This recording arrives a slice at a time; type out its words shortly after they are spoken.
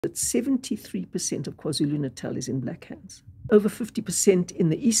that 73% of KwaZulu-Natal is in black hands. Over 50% in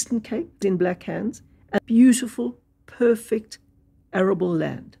the Eastern Cape is in black hands. A beautiful, perfect, arable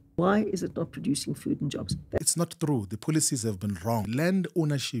land. Why is it not producing food and jobs? It's not true. The policies have been wrong. Land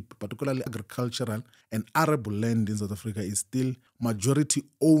ownership, particularly agricultural and arable land in South Africa, is still majority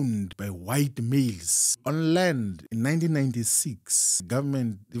owned by white males. On land, in 1996,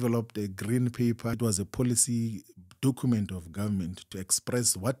 government developed a green paper. It was a policy document of government to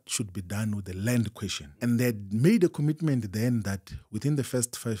express what should be done with the land question. And they had made a commitment then that within the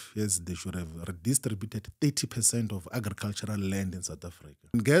first 5 years, they should have redistributed 30% of agricultural land in South Africa.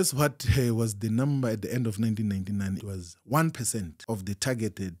 And guess what was the number at the end of 1999? It was 1% of the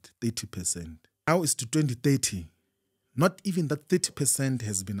targeted 30%. Now it's to 2030. Not even that 30%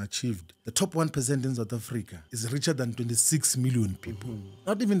 has been achieved. The top 1% in South Africa is richer than 26 million people.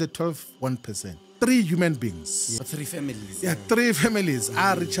 Not even the 1%. 3 human beings. Yeah. 3 families. Yeah, 3 families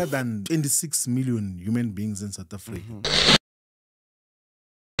are richer than 26 million human beings in South Africa.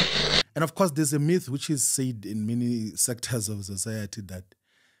 And of course, there's a myth which is said in many sectors of society that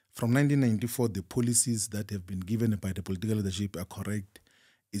from 1994, the policies that have been given by the political leadership are correct.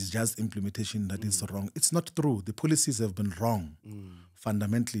 It's just implementation that is wrong. It's not true. The policies have been wrong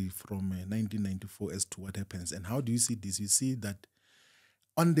fundamentally from 1994 as to what happens. And how do you see this? You see that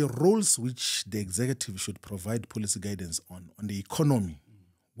on the roles which the executive should provide policy guidance on the economy,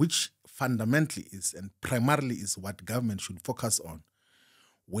 which fundamentally is and primarily is what government should focus on,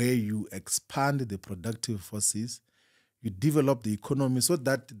 where you expand the productive forces, you develop the economy so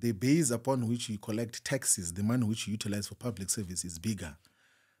that the base upon which you collect taxes, the money which you utilize for public service is bigger.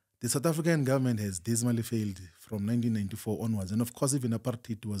 The South African government has dismally failed from 1994 onwards. And of course, even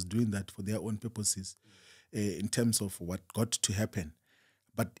apartheid was doing that for their own purposes in terms of what got to happen.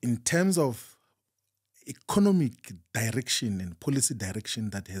 But in terms of economic direction and policy direction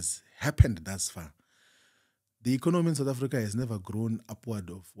that has happened thus far, the economy in South Africa has never grown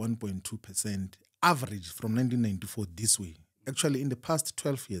upward of 1.2% average from 1994 this way. Actually, in the past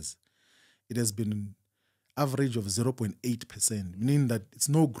 12 years, it has been average of 0.8%, meaning that it's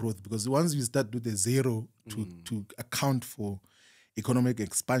no growth, because once you start with a zero to account for economic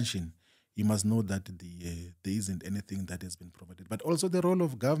expansion, you must know that there isn't anything that has been provided. But also the role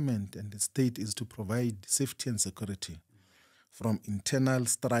of government and the state is to provide safety and security from internal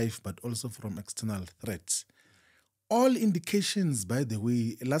strife, but also from external threats. All indications, by the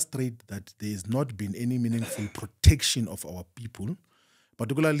way, illustrate that there has not been any meaningful protection of our people,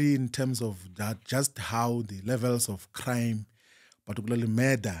 particularly in terms of that, just how the levels of crime, particularly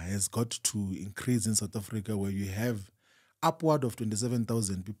murder, has got to increase in South Africa, where you have upward of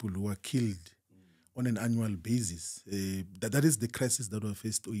 27,000 people who are killed on an annual basis. That is the crisis that we're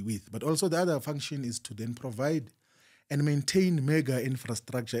faced with. But also the other function is to then provide and maintain mega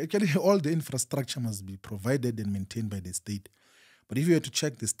infrastructure. Actually, all the infrastructure must be provided and maintained by the state. But if you were to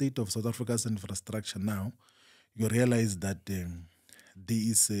check the state of South Africa's infrastructure now, you realize that there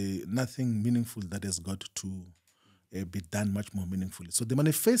is nothing meaningful that has got to be done much more meaningfully. So the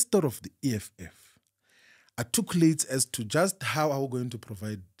manifesto of the EFF articulates as to just how are we going to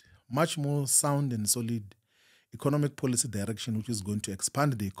provide much more sound and solid economic policy direction, which is going to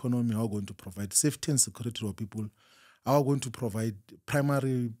expand the economy, how we're going to provide safety and security to our people, how we're going to provide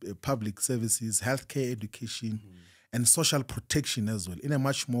primary public services, healthcare, education, and social protection as well, in a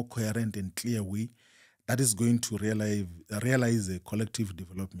much more coherent and clear way that is going to realize a collective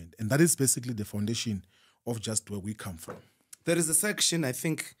development. And that is basically the foundation of just where we come from. There is a section, I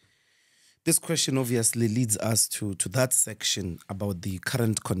think this question obviously leads us to that section about the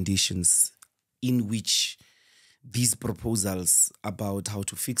current conditions in which these proposals about how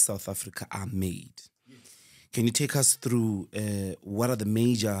to fix South Africa are made. Yes. Can you take us through what are the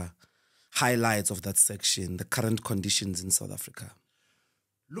major highlights of that section, the current conditions in South Africa?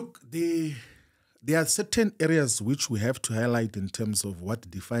 Look, there are certain areas which we have to highlight in terms of what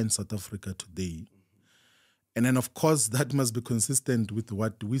defines South Africa today. And then, of course, that must be consistent with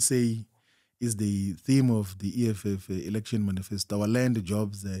what we say is the theme of the EFF election manifesto: our land,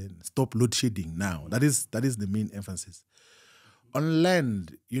 jobs, and stop load shedding now. That is the main emphasis. On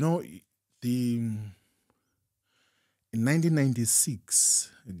land, you know, in 1996,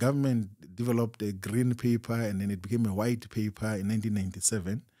 the government developed a green paper and then it became a white paper in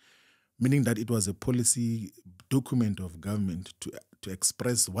 1997, meaning that it was a policy document of government to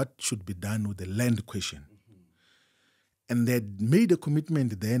express what should be done with the land question. And they had made a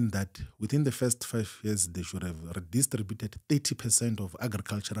commitment then that within the first 5 years, they should have redistributed 30% of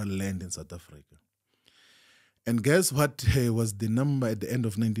agricultural land in South Africa. And guess what was the number at the end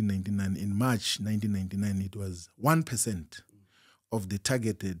of 1999? In March 1999, it was 1% of the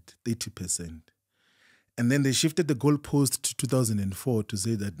targeted 30%. And then they shifted the goalpost to 2004 to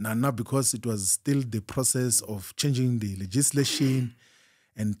say that now because it was still the process of changing the legislation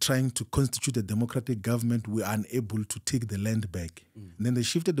and trying to constitute a democratic government, we are unable to take the land back. And then they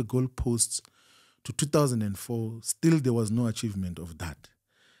shifted the goalposts to 2004. Still, there was no achievement of that.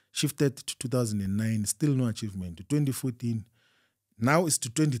 Shifted to 2009, still no achievement. To 2014, now it's to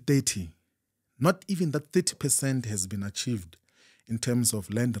 2030. Not even that 30% has been achieved in terms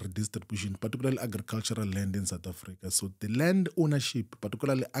of land redistribution, particularly agricultural land in South Africa. So the land ownership,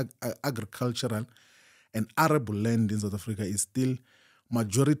 particularly agricultural and arable land in South Africa, is still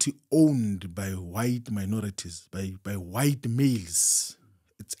majority owned by white minorities, by white males.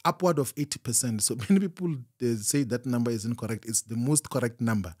 It's upward of 80%. So many people say that number is incorrect. It's the most correct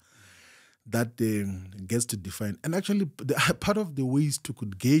number that gets to define. And actually, part of the ways to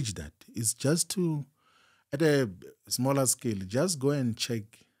could gauge that is just to, at a smaller scale, just go and check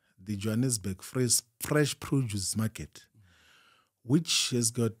the Johannesburg fresh produce market, which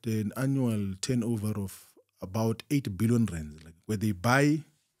has got an annual turnover of about 8 billion rand, like where they buy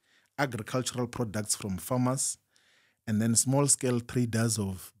agricultural products from farmers and then small-scale traders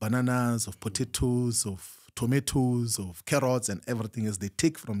of bananas, of potatoes, of tomatoes, of carrots, and everything else they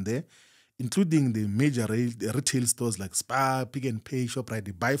take from there, including the major retail stores like Spar, Pick n Pay, ShopRite.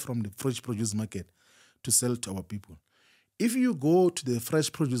 They buy from the fresh produce market to sell to our people. If you go to the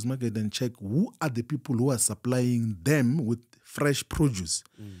fresh produce market and check who are the people who are supplying them with fresh produce,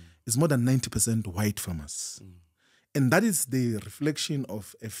 it's more than 90% white farmers. And that is the reflection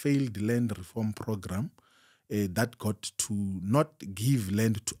of a failed land reform program that got to not give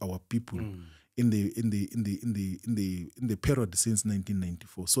land to our people in the period since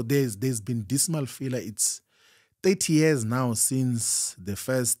 1994. So there's been dismal failure. It's 30 years now since the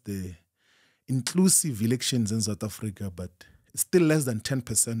first inclusive elections in South Africa, but it's still less than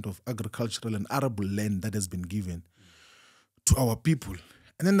 10% of agricultural and arable land that has been given to our people.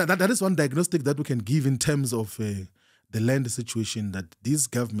 And then that is one diagnostic that we can give in terms of the land situation, that this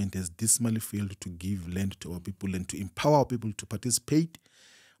government has dismally failed to give land to our people and to empower our people to participate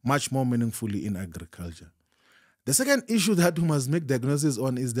much more meaningfully in agriculture. The second issue that we must make diagnosis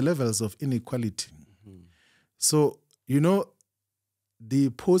on is the levels of inequality. So, the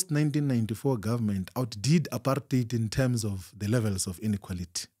post-1994 government outdid apartheid in terms of the levels of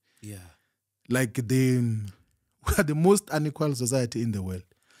inequality. Yeah. Like we are the most unequal society in the world.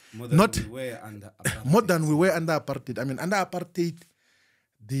 More than we were under apartheid. More than we were under apartheid. I mean, under apartheid,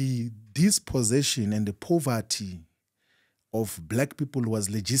 the dispossession and the poverty of black people was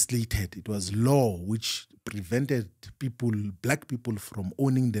legislated. It was law which prevented black people from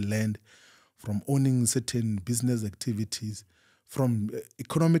owning the land, from owning certain business activities, from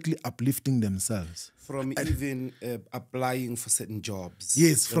economically uplifting themselves. From even applying for certain jobs.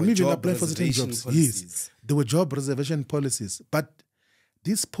 Yes, from even applying for certain jobs. Policies. Yes, there were job reservation policies. But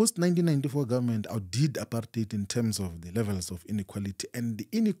this post-1994 government outdid apartheid in terms of the levels of inequality, and the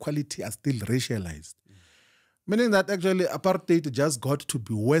inequality are still racialized. Meaning that actually apartheid just got to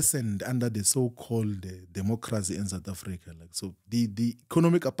be worsened under the so-called democracy in South Africa. So the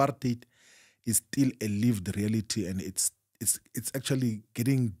economic apartheid is still a lived reality, and it's actually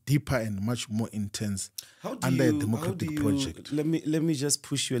getting deeper and much more intense under a democratic project. Let me just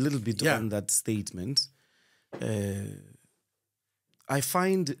push you a little bit on that statement. I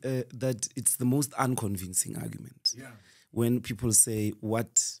find that it's the most unconvincing argument when people say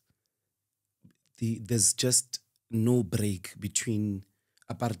there's just no break between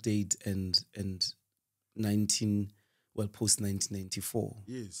apartheid and post 1994.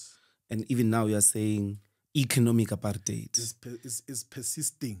 Yes, and even now you are saying economic apartheid is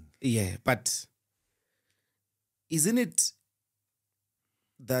persisting. Yeah, but isn't it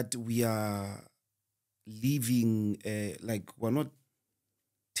that we are leaving, we're not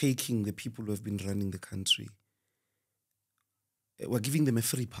taking the people who have been running the country, we're giving them a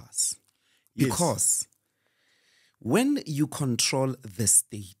free pass? Yes. Because when you control the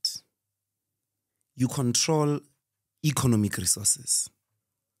state, you control economic resources.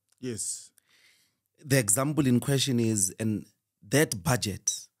 Yes. The example in question is, and that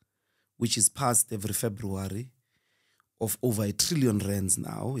budget, which is passed every February, of over 1 trillion rands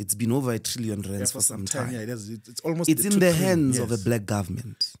now. It's been over 1 trillion rands for some time. Yeah, it's almost. It's in the hands of a black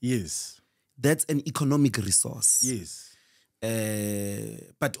government. Yes. That's an economic resource. Yes.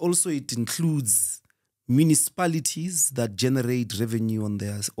 But also it includes municipalities that generate revenue on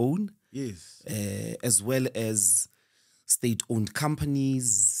their own. Yes. As well as state-owned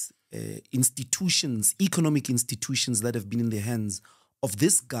companies, institutions, economic institutions that have been in the hands of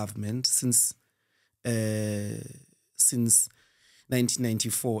this government since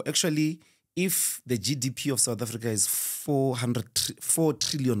 1994. Actually, if the GDP of South Africa is 4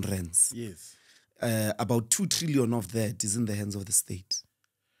 trillion rands, Yes. about 2 trillion of that is in the hands of the state.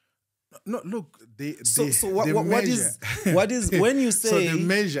 No, look, what is when you say so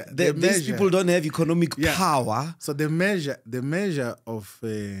these people don't have economic power? So the measure of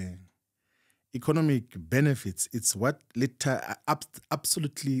economic benefits, it's what later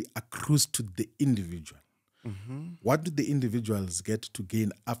absolutely accrues to the individual. What do the individuals get to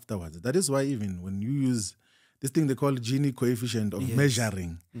gain afterwards? That is why even when you use this thing they call Gini coefficient of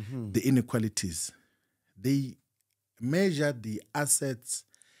measuring the inequalities, they measure the assets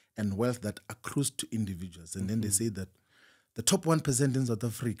and wealth that accrues to individuals. And then they say that the top 1% in South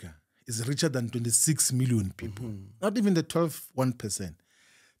Africa is richer than 26 million people. Not even the 1%.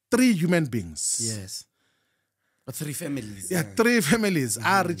 3 human beings. Yes. Or 3 families. Yeah, 3 families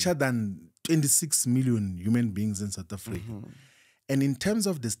are richer than 26 million human beings in South Africa. And in terms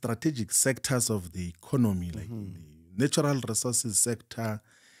of the strategic sectors of the economy, like the natural resources sector,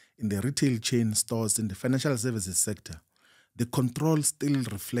 in the retail chain stores, in the financial services sector, the control still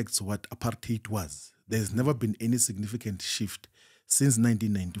reflects what apartheid was. There's never been any significant shift since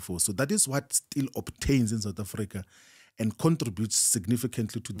 1994. So that is what still obtains in South Africa and contributes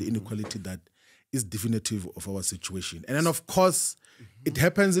significantly to the inequality that is definitive of our situation. And then, of course, it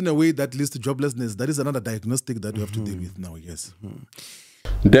happens in a way that leads to joblessness. That is another diagnostic that we have to deal with now, yes.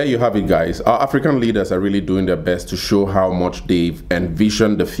 There you have it, guys. Our African leaders are really doing their best to show how much they've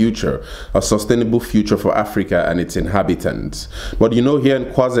envisioned the future, a sustainable future for Africa and its inhabitants. But you know, here in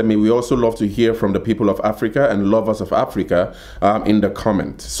Kwazemi, we also love to hear from the people of Africa and lovers of Africa in the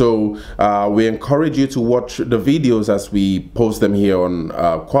comments. So we encourage you to watch the videos as we post them here on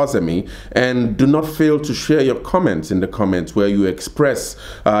Kwazemi, and do not fail to share your comments in the comments where you express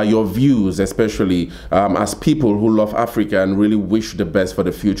your views, especially as people who love Africa and really wish the best for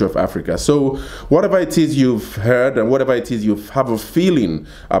the future of Africa. So whatever it is you've heard and whatever it is you have a feeling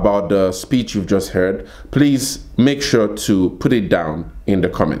about the speech you've just heard, please make sure to put it down in the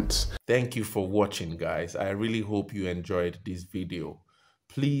comments. Thank you for watching, guys. I really hope you enjoyed this video.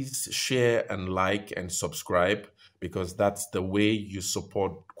 Please share and like and subscribe, because that's the way you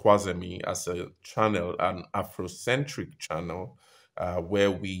support Kwazemi as a channel, an Afrocentric channel,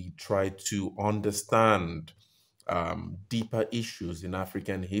 where we try to understand deeper issues in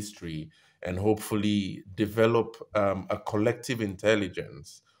African history and hopefully develop a collective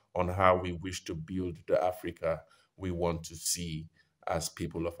intelligence on how we wish to build the Africa we want to see as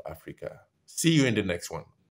people of Africa. See you in the next one.